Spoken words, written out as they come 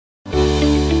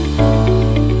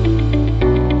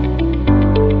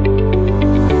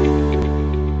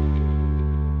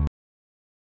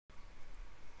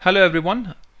Hello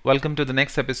everyone, welcome to the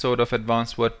next episode of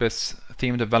Advanced WordPress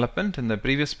Theme Development. In the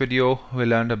previous video we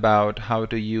learned about how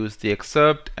to use the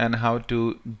excerpt and how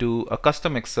to do a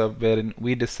custom excerpt wherein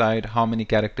we decide how many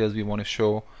characters we want to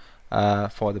show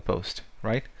for the post,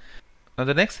 right? Now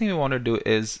the next thing we want to do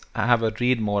is have a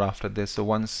read more after this. So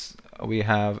once we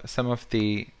have some of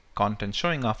the content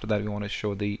showing, after that we want to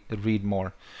show the read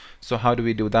more. So how do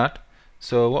we do that?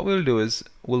 So what we'll do is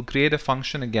we'll create a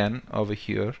function again over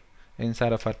here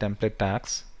inside of our template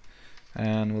tags,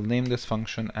 and we'll name this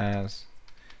function as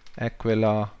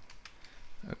Aquila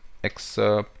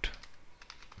excerpt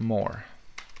more,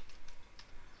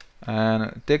 and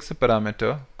it takes a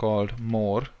parameter called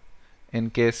more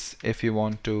in case if you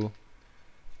want to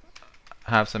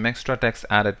have some extra text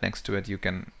added next to it, you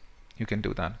can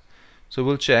do that. So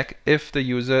we'll check if the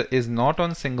user is not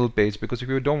on single page, because if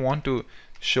you don't want to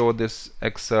show this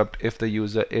excerpt if the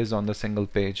user is on the single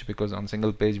page, because on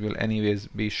single page we'll anyways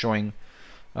be showing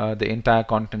the entire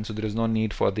content, so there is no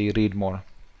need for the read more.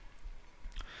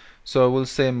 So we'll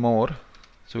say more,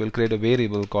 so we'll create a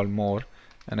variable called more,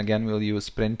 and again we'll use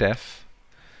printf,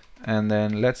 and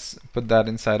then let's put that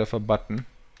inside of a button,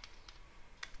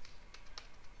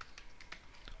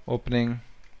 opening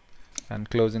and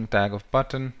closing tag of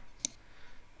button,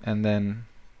 and then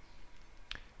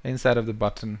inside of the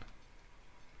button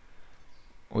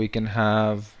we can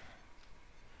have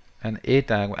an a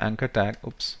tag, anchor tag.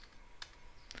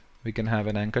 We can have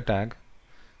an anchor tag,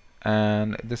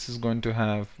 and this is going to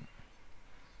have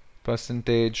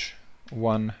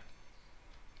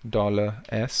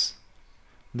 %1$s.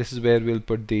 This is where we'll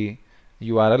put the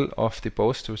URL of the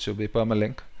post, which will be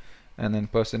permalink, and then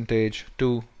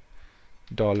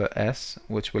 $2$s,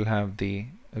 which will have the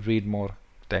read more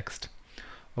text.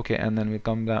 Okay, and then we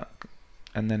come back,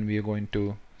 and then we are going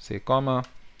to say comma,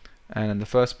 and in the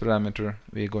first parameter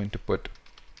we are going to put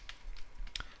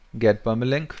get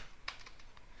permalink,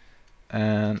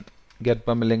 and get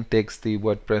permalink takes the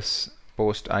WordPress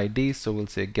post ID, so we'll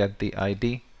say get the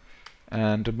ID,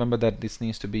 and remember that this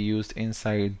needs to be used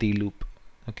inside the loop.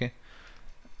 Okay,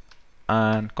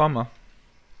 and comma,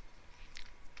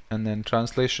 and then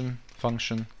translation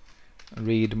function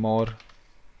read more,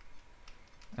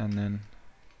 and then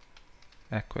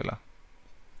Aquila.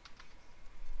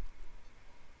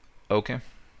 Okay,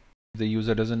 if the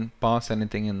user doesn't pass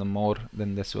anything in the more,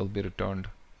 then this will be returned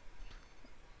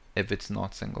if it's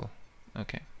not single.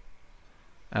 Okay,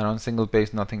 and on single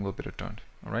page nothing will be returned.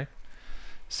 Alright,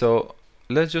 so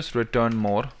let's just return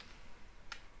more,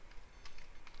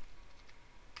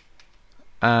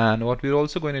 and what we're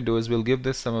also going to do is we'll give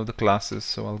this some of the classes.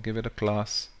 So I'll give it a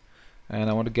class, and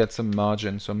I want to get some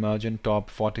margin, so margin top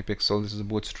 40 pixels. This is a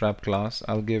bootstrap class.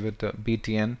 I'll give it a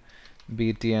btn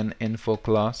info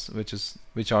class,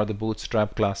 which are the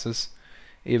bootstrap classes.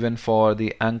 Even for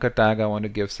the anchor tag I want to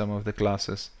give some of the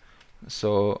classes.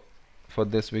 So for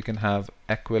this we can have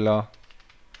Aquila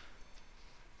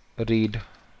read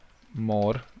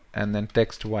more, and then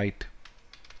text white.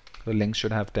 The link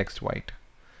should have text white.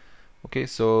 Okay,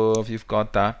 so if you've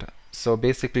got that, so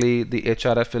basically the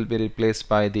href will be replaced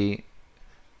by the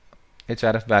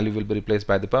href value will be replaced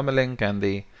by the permalink, and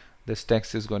this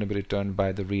text is going to be returned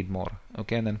by the read more.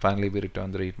 Okay, and then finally we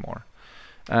return the read more,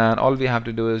 and all we have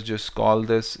to do is just call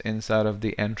this inside of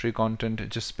the entry content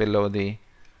just below the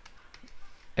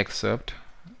excerpt,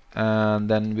 and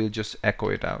then we'll just echo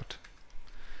it out.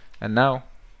 And now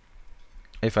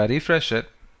if I refresh it,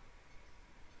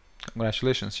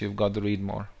 congratulations, you've got the read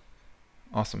more.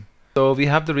 Awesome. So we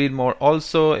have the read more.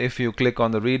 Also, if you click on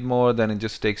the read more, then it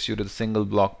just takes you to the single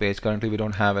block page. Currently we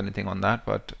don't have anything on that,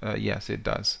 but yes, it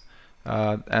does.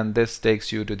 And this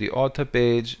takes you to the author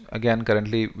page. Again,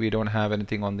 currently we don't have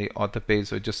anything on the author page,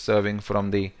 so just serving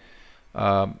from the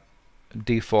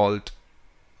default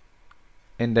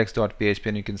index.php,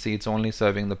 and you can see it's only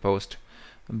serving the post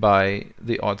by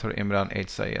the author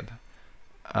imranhsayed.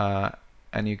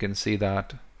 And you can see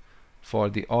that for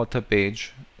the author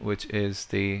page, which is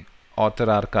the author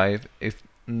archive, if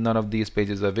none of these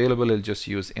pages are available, it'll just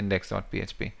use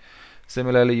index.php.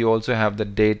 Similarly, you also have the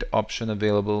date option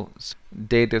available.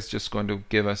 Date is just going to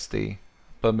give us the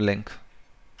permalink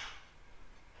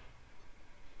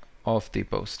of the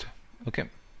post. Okay.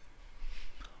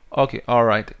 Okay,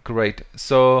 alright, great.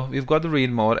 So we've got the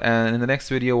read more, and in the next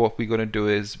video what we're going to do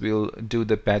is we'll do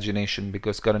the pagination,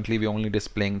 because currently we're only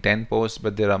displaying 10 posts,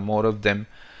 but there are more of them,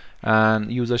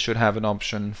 and users should have an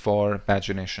option for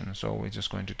pagination, so we're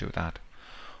just going to do that.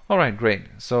 Alright, great.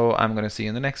 So I'm going to see you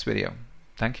in the next video.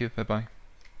 Thank you. Bye bye.